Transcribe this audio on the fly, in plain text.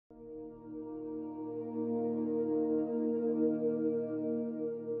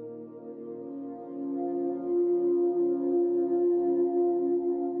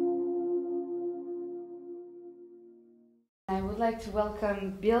like to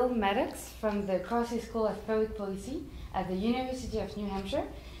welcome Bill Maddocks from the Carsey School of Public Policy at the University of New Hampshire,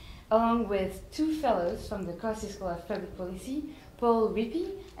 along with two fellows from the Carsey School of Public Policy, Paul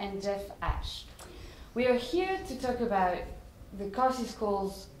Rippey and Jeff Ashe. We are here to talk about the Carsey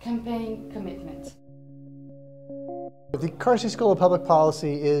School's campaign commitment. The Carsey School of Public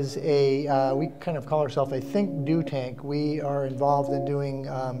Policy is we kind of call ourselves a think, do tank. We are involved in doing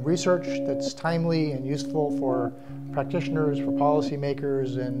research that's timely and useful for practitioners, for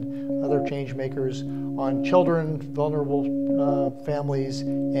policymakers, and other change makers on children, vulnerable families,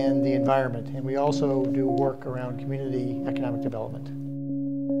 and the environment. And we also do work around community economic development.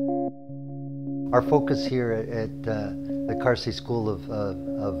 Our focus here at the Carsey School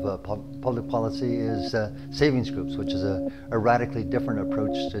of Public Policy is savings groups, which is a radically different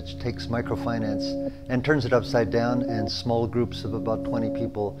approach which takes microfinance and turns it upside down, and small groups of about 20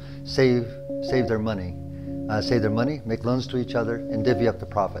 people save their money, make loans to each other, and divvy up the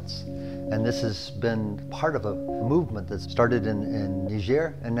profits. And this has been part of a movement that started in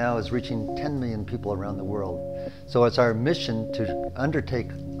Niger and now is reaching 10 million people around the world. So it's our mission to undertake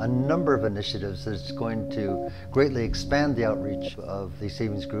a number of initiatives that's going to greatly expand the outreach of these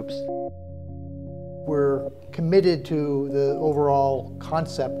savings groups. We're committed to the overall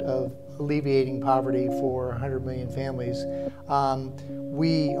concept of alleviating poverty for 100 million families.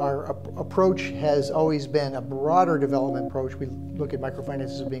 Our approach has always been a broader development approach. We look at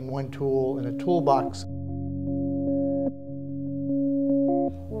microfinance as being one tool in a toolbox.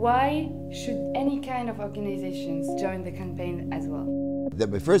 Why should any kind of organizations join the campaign as well?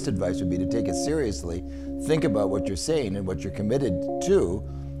 My first advice would be to take it seriously, think about what you're saying and what you're committed to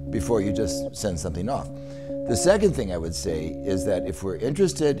before you just send something off. The second thing I would say is that if we're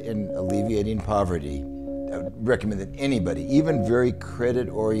interested in alleviating poverty, I would recommend that anybody, even very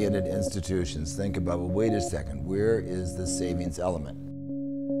credit-oriented institutions, think about, well, wait a second, where is the savings element?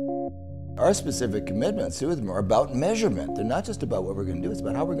 Our specific commitments to them are about measurement. They're not just about what we're going to do, it's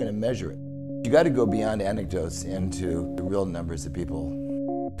about how we're going to measure it. You got to go beyond anecdotes into the real numbers of people.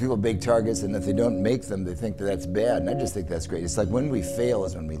 People make targets, and if they don't make them, they think that that's bad, and I just think that's great. It's like when we fail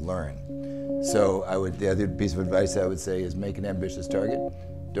is when we learn. So the other piece of advice I would say is make an ambitious target.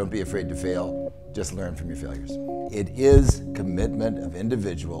 Don't be afraid to fail. Just learn from your failures. It is commitment of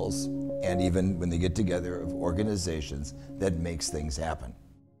individuals, and even when they get together, of organizations, that makes things happen.